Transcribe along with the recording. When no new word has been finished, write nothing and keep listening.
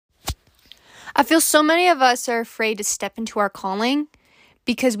I feel so many of us are afraid to step into our calling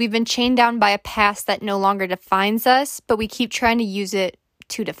because we've been chained down by a past that no longer defines us, but we keep trying to use it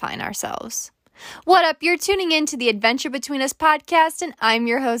to define ourselves. What up? You're tuning in to the Adventure Between Us podcast, and I'm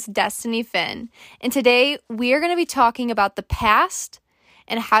your host, Destiny Finn. And today we are going to be talking about the past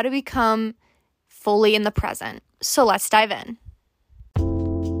and how to become fully in the present. So let's dive in.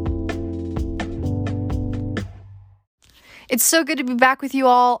 It's so good to be back with you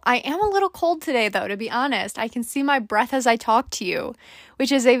all. I am a little cold today, though, to be honest. I can see my breath as I talk to you,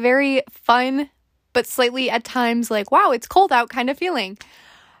 which is a very fun, but slightly at times like, wow, it's cold out kind of feeling.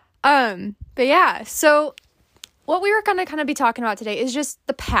 But yeah, so what we were going to kind of be talking about today is just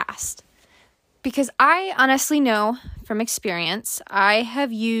the past. Because I honestly know from experience, I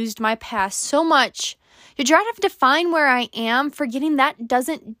have used my past so much to try to define where I am, forgetting that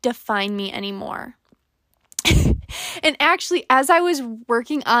doesn't define me anymore. And actually, as I was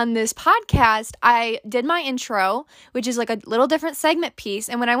working on this podcast, I did my intro, which is like a little different segment piece.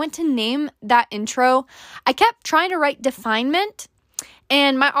 And when I went to name that intro, I kept trying to write Definement.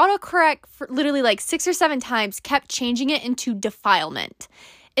 And my autocorrect for literally like 6 or 7 times kept changing it into Defilement.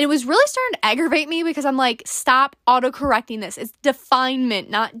 And it was really starting to aggravate me because I'm like, stop autocorrecting this. It's Definement,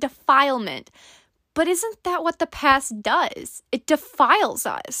 not defilement. But isn't that what the past does? It defiles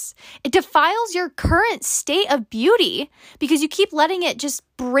us. It defiles your current state of beauty because you keep letting it just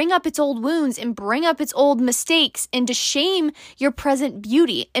bring up its old wounds and bring up its old mistakes and to shame your present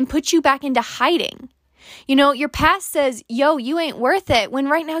beauty and put you back into hiding. You know, your past says, yo, you ain't worth it, when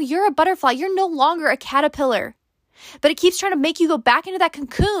right now you're a butterfly. You're no longer a caterpillar. But it keeps trying to make you go back into that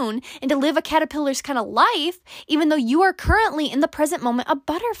cocoon and to live a caterpillar's kind of life, even though you are currently in the present moment a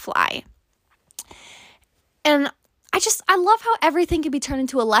butterfly. And I love how everything can be turned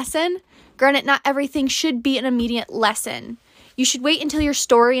into a lesson. Granted, not everything should be an immediate lesson. You should wait until your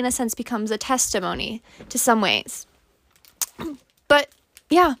story, in a sense, becomes a testimony to some ways. But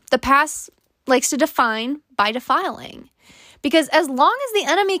yeah, the past likes to define by defiling. Because as long as the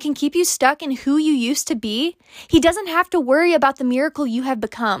enemy can keep you stuck in who you used to be, he doesn't have to worry about the miracle you have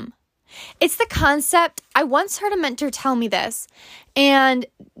become. It's the concept. I once heard a mentor tell me this, and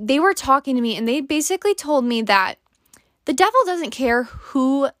they were talking to me, and they basically told me that the devil doesn't care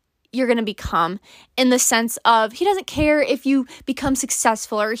who you're going to become, in the sense of he doesn't care if you become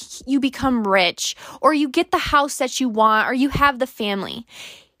successful or you become rich or you get the house that you want or you have the family.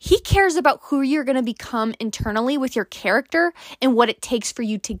 He cares about who you're going to become internally with your character and what it takes for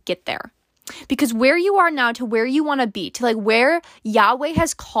you to get there. Because where you are now to where you want to be, to like where Yahweh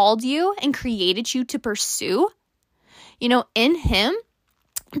has called you and created you to pursue, you know, in him,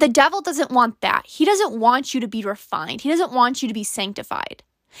 the devil doesn't want that. He doesn't want you to be refined. He doesn't want you to be sanctified.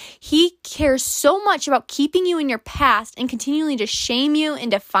 He cares so much about keeping you in your past and continually to shame you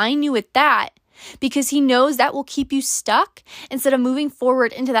and define you with that, because he knows that will keep you stuck instead of moving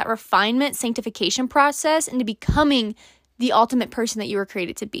forward into that refinement, sanctification process into becoming the ultimate person that you were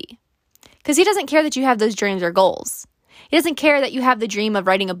created to be. Because he doesn't care that you have those dreams or goals. He doesn't care that you have the dream of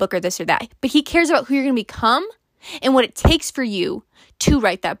writing a book or this or that. But he cares about who you're going to become and what it takes for you to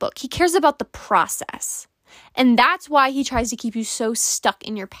write that book. He cares about the process. And that's why he tries to keep you so stuck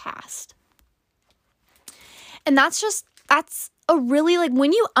in your past. And that's a really, like,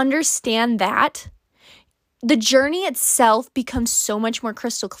 when you understand that, the journey itself becomes so much more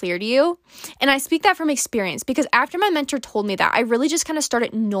crystal clear to you. And I speak that from experience because after my mentor told me that, I really just kind of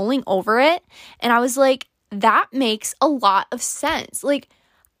started mulling over it. And I was like, that makes a lot of sense. Like,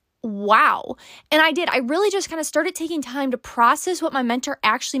 wow. And I did. I really just kind of started taking time to process what my mentor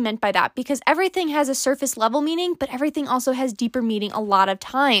actually meant by that, because everything has a surface level meaning, but everything also has deeper meaning a lot of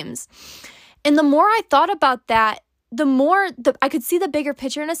times. And the more I thought about that, the more I could see the bigger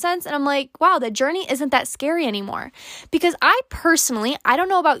picture in a sense. And I'm like, wow, the journey isn't that scary anymore. Because I don't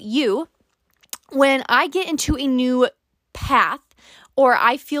know about you, when I get into a new path or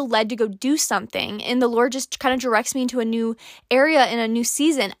I feel led to go do something and the Lord just kind of directs me into a new area in a new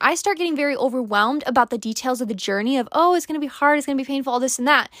season, I start getting very overwhelmed about the details of the journey of, oh, it's going to be hard, it's going to be painful, all this and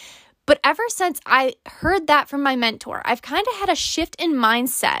that. But ever since I heard that from my mentor, I've kind of had a shift in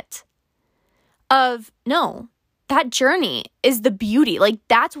mindset of, no, that journey is the beauty. Like,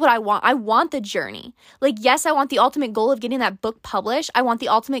 that's what I want. I want the journey. Like, yes, I want the ultimate goal of getting that book published. I want the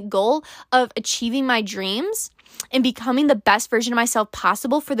ultimate goal of achieving my dreams and becoming the best version of myself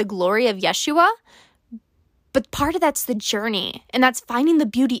possible for the glory of Yeshua. But part of that's the journey, and that's finding the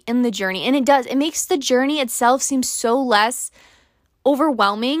beauty in the journey. And it makes the journey itself seem so less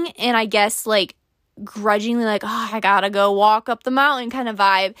overwhelming and I guess like grudgingly like, oh, I gotta go walk up the mountain kind of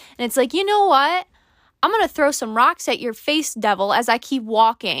vibe. And it's like, you know what? I'm going to throw some rocks at your face, devil, as I keep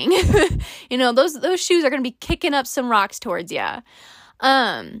walking. Those shoes are going to be kicking up some rocks towards you.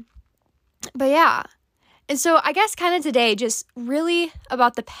 But yeah. And so I guess kind of today, just really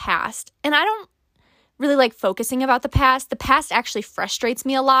about the past. And I don't really like focusing about the past. The past actually frustrates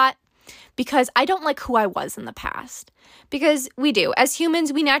me a lot because I don't like who I was in the past. Because we do. As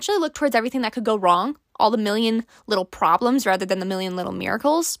humans, we naturally look towards everything that could go wrong, all the million little problems rather than the million little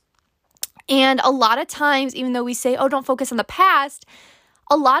miracles. And a lot of times, even though we say, oh, don't focus on the past,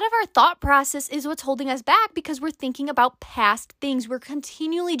 a lot of our thought process is what's holding us back because we're thinking about past things. We're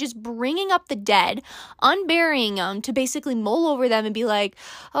continually just bringing up the dead, unburying them to basically mull over them and be like,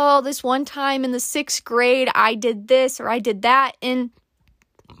 oh, this one time in the 6th grade, I did this or I did that. And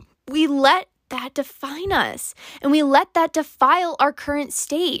we let that define us, and we let that defile our current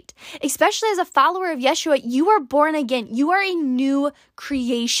state. Especially as a follower of Yeshua, you are born again. You are a new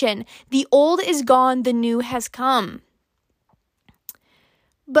creation. The old is gone, the new has come.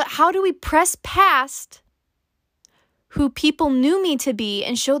 But how do we press past who people knew me to be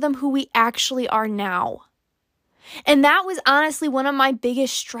and show them who we actually are now? And that was honestly one of my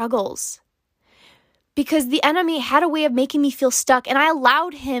biggest struggles. Because the enemy had a way of making me feel stuck, and I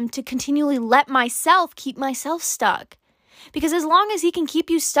allowed him to continually let myself keep myself stuck. Because as long as he can keep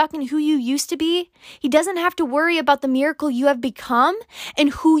you stuck in who you used to be, he doesn't have to worry about the miracle you have become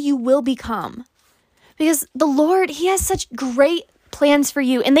and who you will become. Because the Lord, he has such great plans for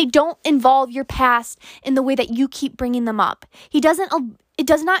you, and they don't involve your past in the way that you keep bringing them up. It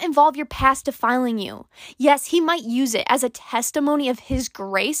does not involve your past defiling you. Yes, he might use it as a testimony of his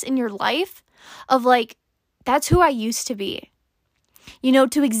grace in your life, of like, that's who I used to be,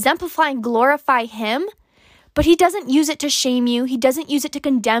 to exemplify and glorify him. But he doesn't use it to shame you. He doesn't use it to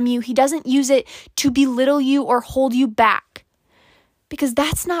condemn you. He doesn't use it to belittle you or hold you back, because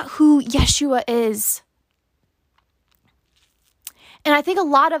that's not who Yeshua is. And I think a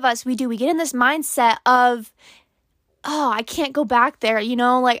lot of us, we get in this mindset of, oh, I can't go back there, I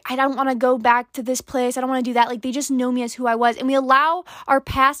don't want to go back to this place. I don't want to do that. Like, they just know me as who I was. And we allow our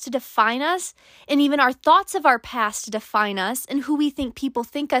past to define us, and even our thoughts of our past to define us and who we think people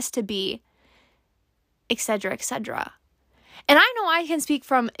think us to be, etc., etc. And I know I can speak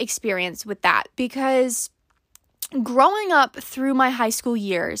from experience with that, because growing up through my high school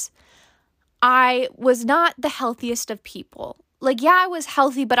years, I was not the healthiest of people. I was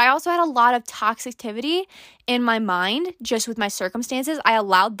healthy, but I also had a lot of toxicity in my mind just with my circumstances. I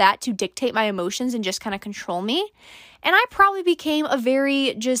allowed that to dictate my emotions and just kind of control me. And I probably became a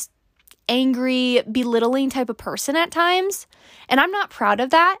very just angry, belittling type of person at times. And I'm not proud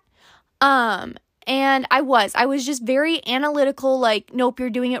of that. And I was just very analytical, like, nope, you're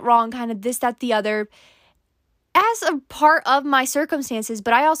doing it wrong, kind of this, that, the other, as a part of my circumstances.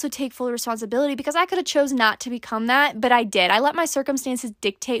 But I also take full responsibility, because I could have chose not to become that, but I did. I let my circumstances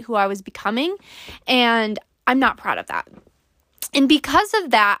dictate who I was becoming, and I'm not proud of that. And because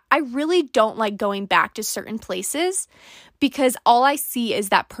of that, I really don't like going back to certain places, because all I see is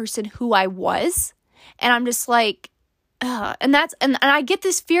that person who I was, and I'm just like, ugh. And I get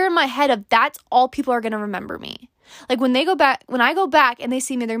this fear in my head of that's all people are going to remember me. Like, when I go back and they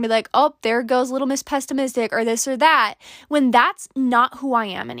see me, they're going to be like, oh, there goes little Miss Pessimistic, or this or that, when that's not who I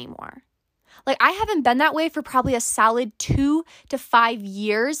am anymore. Like, I haven't been that way for probably a solid 2 to 5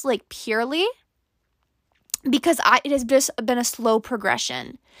 years, like, purely because it has just been a slow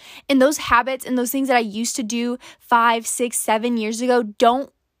progression. And those habits and those things that I used to do 5, 6, 7 years ago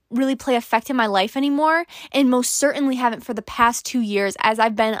don't really play effect in my life anymore, and most certainly haven't for the past 2 years, as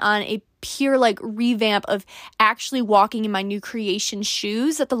I've been on a pure revamp of actually walking in my new creation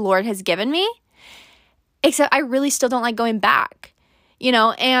shoes that the Lord has given me. Except I really still don't like going back,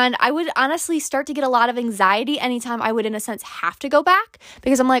 and I would honestly start to get a lot of anxiety anytime I would, in a sense, have to go back,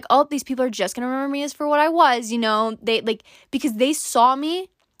 because I'm like, oh, these people are just going to remember me as for what I was, because they saw me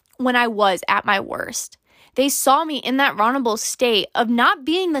when I was at my worst. They saw me in that vulnerable state of not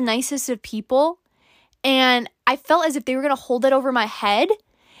being the nicest of people, and I felt as if they were going to hold it over my head.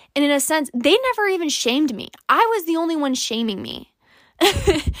 And in a sense, they never even shamed me. I was the only one shaming me.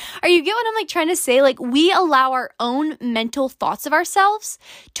 Are you get what I'm trying to say? We allow our own mental thoughts of ourselves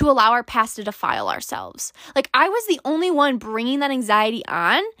to allow our past to defile ourselves. I was the only one bringing that anxiety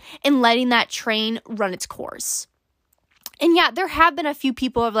on and letting that train run its course. And yeah, there have been a few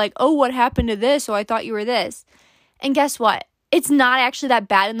people of oh, what happened to this? Oh, I thought you were this. And guess what? It's not actually that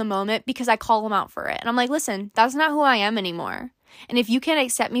bad in the moment, because I call them out for it. And I'm like, listen, that's not who I am anymore. And if you can't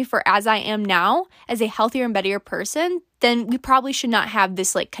accept me for as I am now, as a healthier and better person, then we probably should not have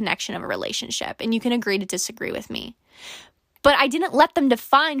this connection of a relationship. And you can agree to disagree with me. But I didn't let them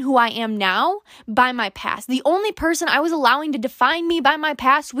define who I am now by my past. The only person I was allowing to define me by my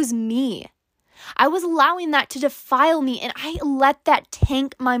past was me. I was allowing that to defile me, and I let that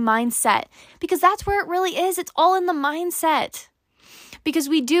tank my mindset, because that's where it really is. It's all in the mindset. Because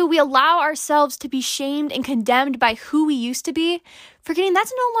we allow ourselves to be shamed and condemned by who we used to be, forgetting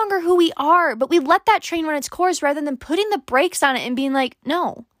that's no longer who we are. But we let that train run its course rather than putting the brakes on it and being like,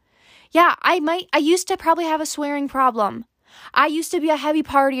 no. Yeah, I used to probably have a swearing problem. I used to be a heavy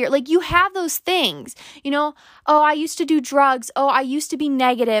partier. Like, you have those things, oh, I used to do drugs. Oh, I used to be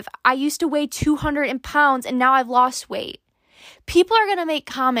negative. I used to weigh 200 pounds and now I've lost weight. People are going to make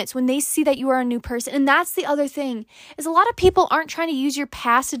comments when they see that you are a new person. And that's the other thing, is a lot of people aren't trying to use your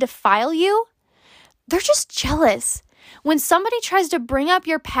past to defile you. They're just jealous. When somebody tries to bring up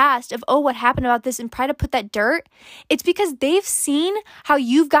your past of, oh, what happened about this, and try to put that dirt, it's because they've seen how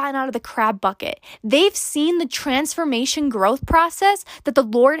you've gotten out of the crab bucket. They've seen the transformation growth process that the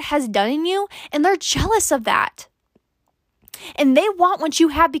Lord has done in you, and they're jealous of that. And they want what you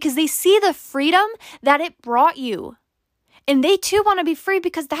have because they see the freedom that it brought you. And they too want to be free,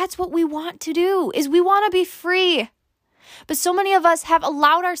 because that's what we want to do, is we want to be free. But so many of us have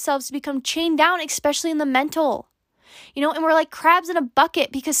allowed ourselves to become chained down, especially in the mental. And we're like crabs in a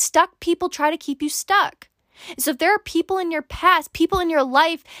bucket, because stuck people try to keep you stuck. So if there are people in your past, people in your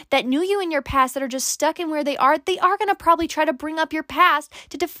life that knew you in your past that are just stuck in where they are going to probably try to bring up your past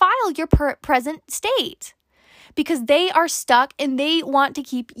to defile your present state, because they are stuck and they want to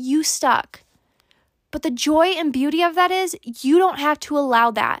keep you stuck. But the joy and beauty of that is you don't have to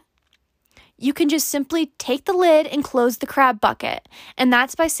allow that. You can just simply take the lid and close the crab bucket. And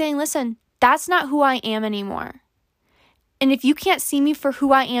that's by saying, listen, that's not who I am anymore. And if you can't see me for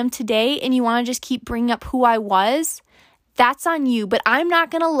who I am today and you want to just keep bringing up who I was, that's on you. But I'm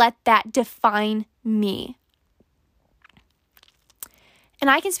not going to let that define me. And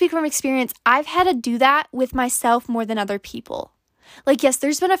I can speak from experience. I've had to do that with myself more than other people. Like, yes,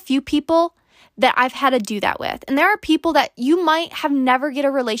 there's been a few people that I've had to do that with. And there are people that you might have never get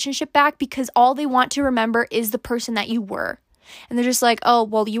a relationship back because all they want to remember is the person that you were. And they're just like, oh,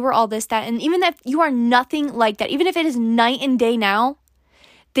 well, you were all this, that. And even if you are nothing like that, even if it is night and day now,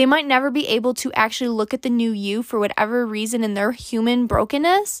 they might never be able to actually look at the new you for whatever reason in their human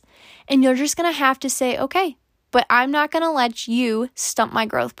brokenness. And you're just going to have to say, okay, but I'm not going to let you stump my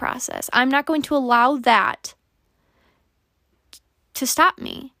growth process. I'm not going to allow that to stop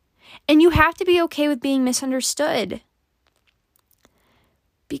me. And you have to be okay with being misunderstood,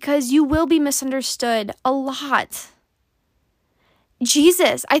 because you will be misunderstood a lot.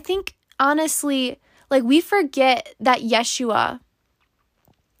 Jesus, I think, honestly, like, we forget that Yeshua,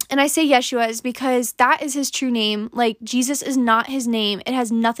 and I say Yeshua is because that is his true name. Like, Jesus is not his name. It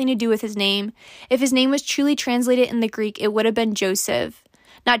has nothing to do with his name. If his name was truly translated in the Greek, it would have been Joseph.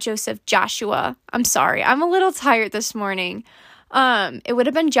 Not Joseph, Joshua. I'm sorry. I'm a little tired this morning. It would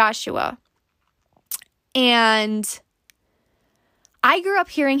have been Joshua. And I grew up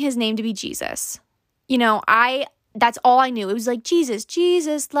hearing his name to be Jesus. That's all I knew. It was like,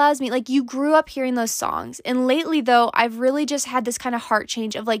 Jesus loves me. Like, you grew up hearing those songs. And lately, though, I've really just had this kind of heart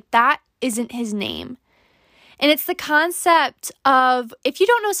change of like, that isn't his name. And it's the concept of, if you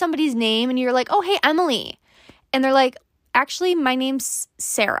don't know somebody's name and you're like, oh, hey, Emily. And they're like, actually, my name's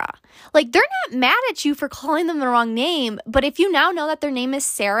Sarah. Like, they're not mad at you for calling them the wrong name. But if you now know that their name is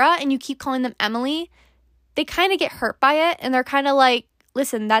Sarah and you keep calling them Emily, they kind of get hurt by it. And they're kind of like,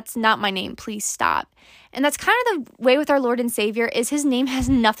 listen, that's not my name. Please stop. And that's kind of the way with our Lord and Savior, is his name has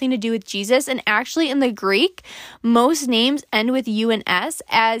nothing to do with Jesus. And actually, in the Greek, most names end with U and S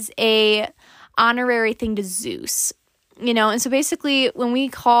as a honorary thing to Zeus. And so basically, when we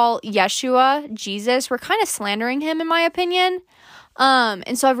call Yeshua Jesus, we're kind of slandering him, in my opinion.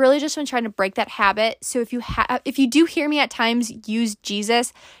 And so I've really just been trying to break that habit. So if you do hear me at times use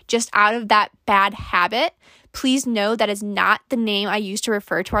Jesus just out of that bad habit, please know that is not the name I use to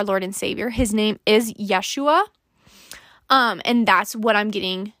refer to our Lord and Savior. His name is Yeshua. And that's what I'm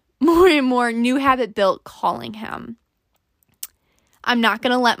getting more and more new habit built calling him. I'm not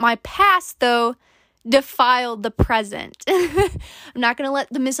going to let my past, though, defile the present. I'm not going to let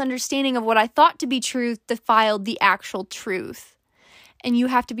the misunderstanding of what I thought to be truth defile the actual truth. And you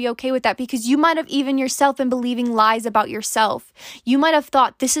have to be okay with that, because you might have even yourself been believing lies about yourself. You might have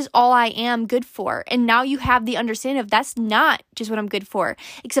thought, this is all I am good for. And now you have the understanding of that's not just what I'm good for.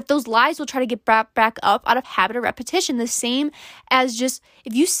 Except those lies will try to get back up out of habit or repetition. The same as just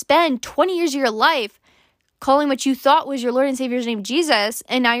if you spend 20 years of your life calling what you thought was your Lord and Savior's name Jesus,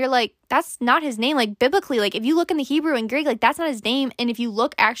 and now you're like, that's not his name. Like, biblically, like, if you look in the Hebrew and Greek, like, that's not his name. And if you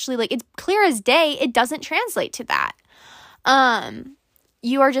look actually, like, it's clear as day, it doesn't translate to that.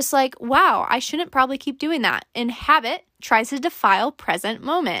 you are just like, wow, I shouldn't probably keep doing that. And habit tries to defile present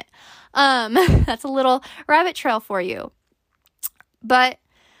moment. That's a little rabbit trail for you. But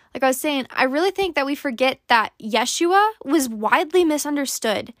like I was saying, I really think that we forget that Yeshua was widely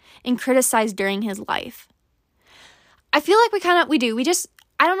misunderstood and criticized during his life. I feel like we do.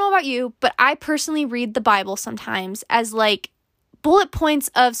 I don't know about you, but I personally read the Bible sometimes as like bullet points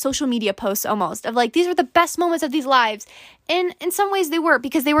of social media posts almost, of like, these were the best moments of these lives. And in some ways they were,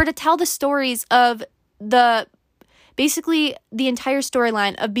 because they were to tell the stories of basically the entire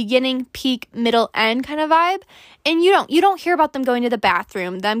storyline of beginning, peak, middle, end kind of vibe. And you don't hear about them going to the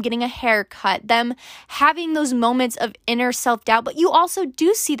bathroom, them getting a haircut, them having those moments of inner self-doubt. But you also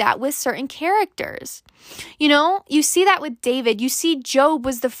do see that with certain characters. You see that with David. You see Job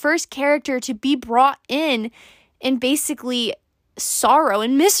was the first character to be brought in basically sorrow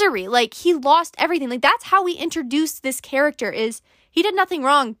and misery. Like, he lost everything. Like, that's how we introduced this character, is he did nothing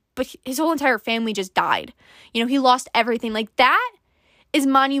wrong, but his whole entire family just died. He lost everything. Like, that is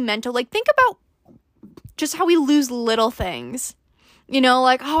monumental. Like, think about just how we lose little things.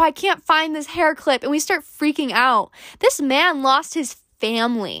 Like, oh, I can't find this hair clip, and we start freaking out. This man lost his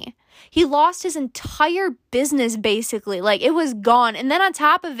family. He lost his entire business, basically. Like, it was gone. And then on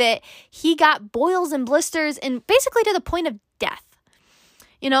top of it, he got boils and blisters, and basically to the point of death.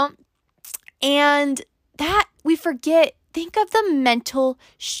 And that we forget. Think of the mental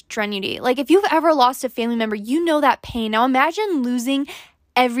strenuity. Like, if you've ever lost a family member, you know that pain. Now imagine losing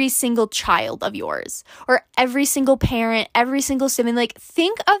every single child of yours, or every single parent, every single sibling. Like,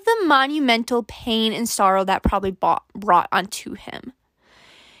 think of the monumental pain and sorrow that probably brought onto him.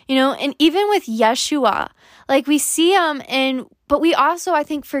 And even with Yeshua, like, we see him, but we also, I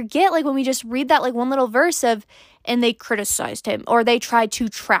think, forget, like, when we just read that, like, one little verse of, and they criticized him, or they tried to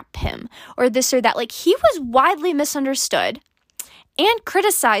trap him, or this or that. Like, he was widely misunderstood and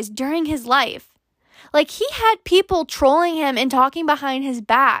criticized during his life. Like, he had people trolling him and talking behind his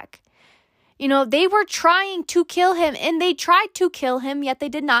back. They were trying to kill him, and they tried to kill him, yet they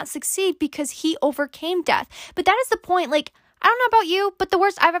did not succeed because he overcame death. But that is the point. Like, I don't know about you, but the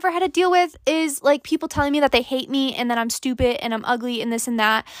worst I've ever had to deal with is, like, people telling me that they hate me and that I'm stupid and I'm ugly and this and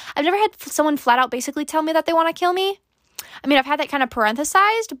that. I've never had someone flat out basically tell me that they want to kill me. I mean, I've had that kind of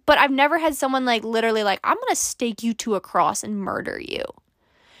parenthesized, but I've never had someone, like, literally, like, I'm going to stake you to a cross and murder you.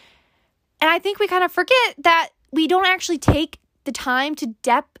 And I think we kind of forget that we don't actually take the time to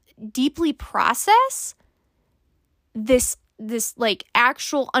deeply process this like,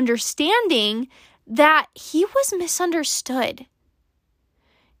 actual understanding that he was misunderstood.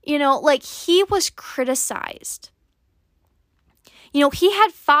 Like, he was criticized. He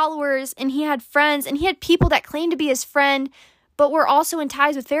had followers, and he had friends, and he had people that claimed to be his friend, but were also in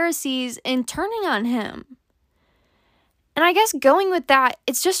ties with Pharisees and turning on him. And I guess going with that,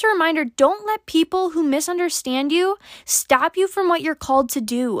 it's just a reminder, don't let people who misunderstand you stop you from what you're called to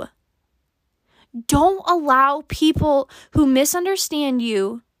do. Don't allow people who misunderstand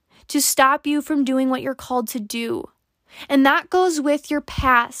you to stop you from doing what you're called to do. And that goes with your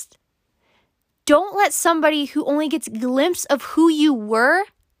past. Don't let somebody who only gets a glimpse of who you were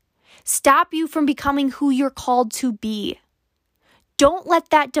stop you from becoming who you're called to be. Don't let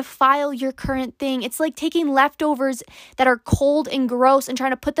that defile your current thing. It's like taking leftovers that are cold and gross and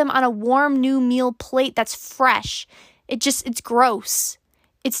trying to put them on a warm new meal plate that's fresh. It's gross.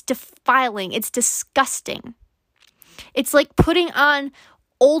 It's defiling. It's disgusting. It's like putting on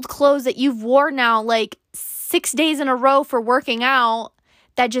old clothes that you've worn now like 6 days in a row for working out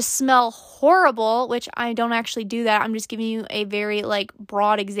that just smell horrible, which I don't actually do that. I'm just giving you a very, like,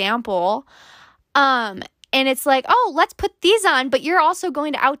 broad example. And it's like, oh, let's put these on, but you're also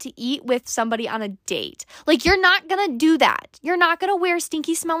going out to eat with somebody on a date. Like, you're not going to do that. You're not going to wear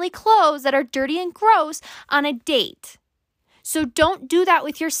stinky, smelly clothes that are dirty and gross on a date. So don't do that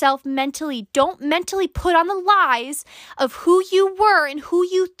with yourself mentally. Don't mentally put on the lies of who you were and who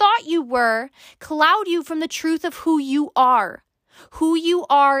you thought you were, cloud you from the truth of who you are. Who you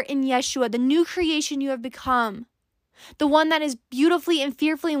are in Yeshua, the new creation you have become. The one that is beautifully and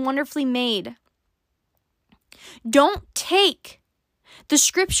fearfully and wonderfully made. Don't take the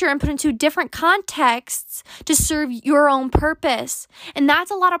scripture and put it into different contexts to serve your own purpose. And that's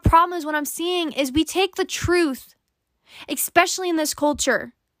a lot of problems. What I'm seeing is we take the truth, especially in this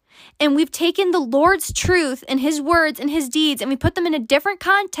culture, and we've taken the Lord's truth and his words and his deeds, and we put them into different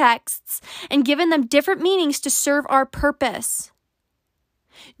contexts and given them different meanings to serve our purpose.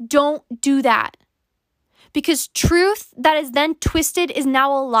 Don't do that. Because truth that is then twisted is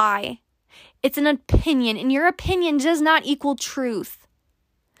now a lie. It's an opinion, and your opinion does not equal truth.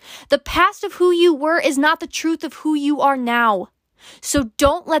 The past of who you were is not the truth of who you are now. So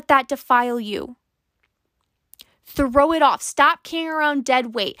don't let that defile you. Throw it off. Stop carrying around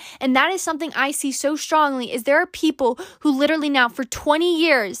dead weight. And that is something I see so strongly, is there are people who literally now for 20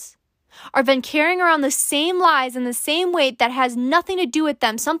 years are been carrying around the same lies and the same weight that has nothing to do with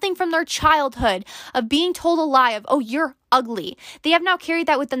them, something from their childhood of being told a lie of, oh, you're ugly. They have now carried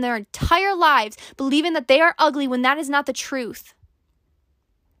that with them their entire lives, believing that they are ugly when that is not the truth.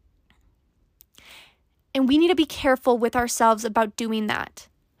 And we need to be careful with ourselves about doing that.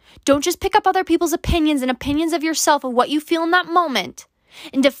 Don't just pick up other people's opinions and opinions of yourself of what you feel in that moment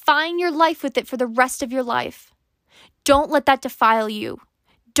and define your life with it for the rest of your life. Don't let that defile you.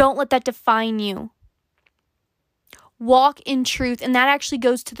 Don't let that define you. Walk in truth, and that actually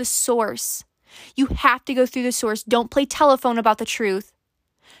goes to the source. You have to go through the source. Don't play telephone about the truth.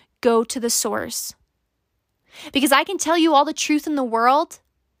 Go to the source. Because I can tell you all the truth in the world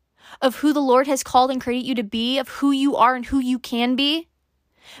of who the Lord has called and created you to be, of who you are and who you can be,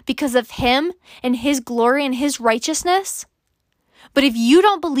 because of Him and His glory and His righteousness. But if you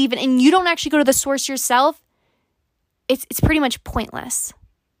don't believe it and you don't actually go to the source yourself, it's pretty much pointless.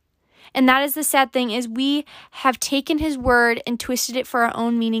 And that is the sad thing, is we have taken His word and twisted it for our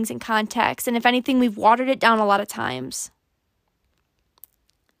own meanings and context. And if anything, we've watered it down a lot of times.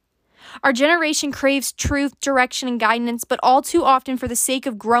 Our generation craves truth, direction, and guidance, but all too often for the sake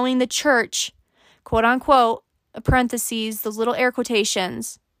of growing the church, quote unquote, parentheses, those little air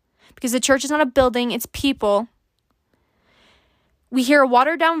quotations, because the church is not a building, it's people. We hear a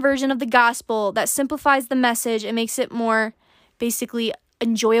watered down version of the gospel that simplifies the message and makes it more basically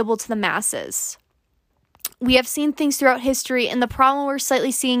enjoyable to the masses. We have seen things throughout history, and the problem we're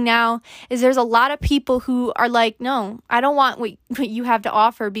slightly seeing now is there's a lot of people who are like, no, I don't want what you have to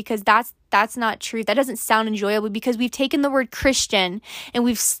offer, because that's not truth. That doesn't sound enjoyable, because we've taken the word Christian and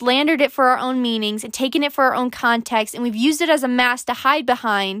we've slandered it for our own meanings and taken it for our own context, and we've used it as a mask to hide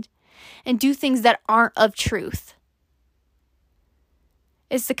behind and do things that aren't of truth.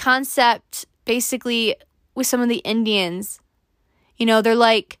 It's the concept basically with some of the Indians. You know, they're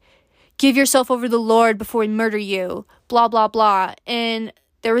like, give yourself over to the Lord before we murder you, blah, blah, blah. And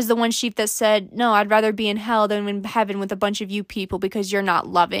there was the one sheep that said, no, I'd rather be in hell than in heaven with a bunch of you people, because you're not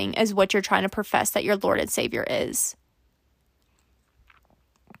loving as what you're trying to profess that your Lord and Savior is.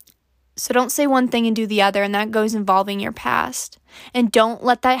 So don't say one thing and do the other, and that goes involving your past. And don't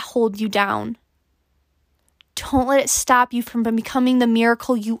let that hold you down. Don't let it stop you from becoming the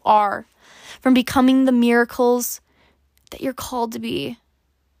miracle you are, from becoming the miracles that you're called to be.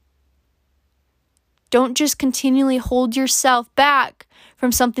 Don't just continually hold yourself back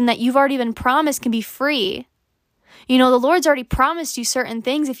from something that you've already been promised can be free. You know, the Lord's already promised you certain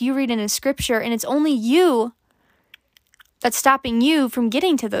things if you read it in Scripture, and it's only you that's stopping you from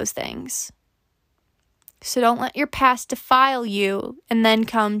getting to those things. So don't let your past defile you and then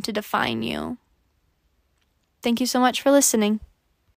come to define you. Thank you so much for listening.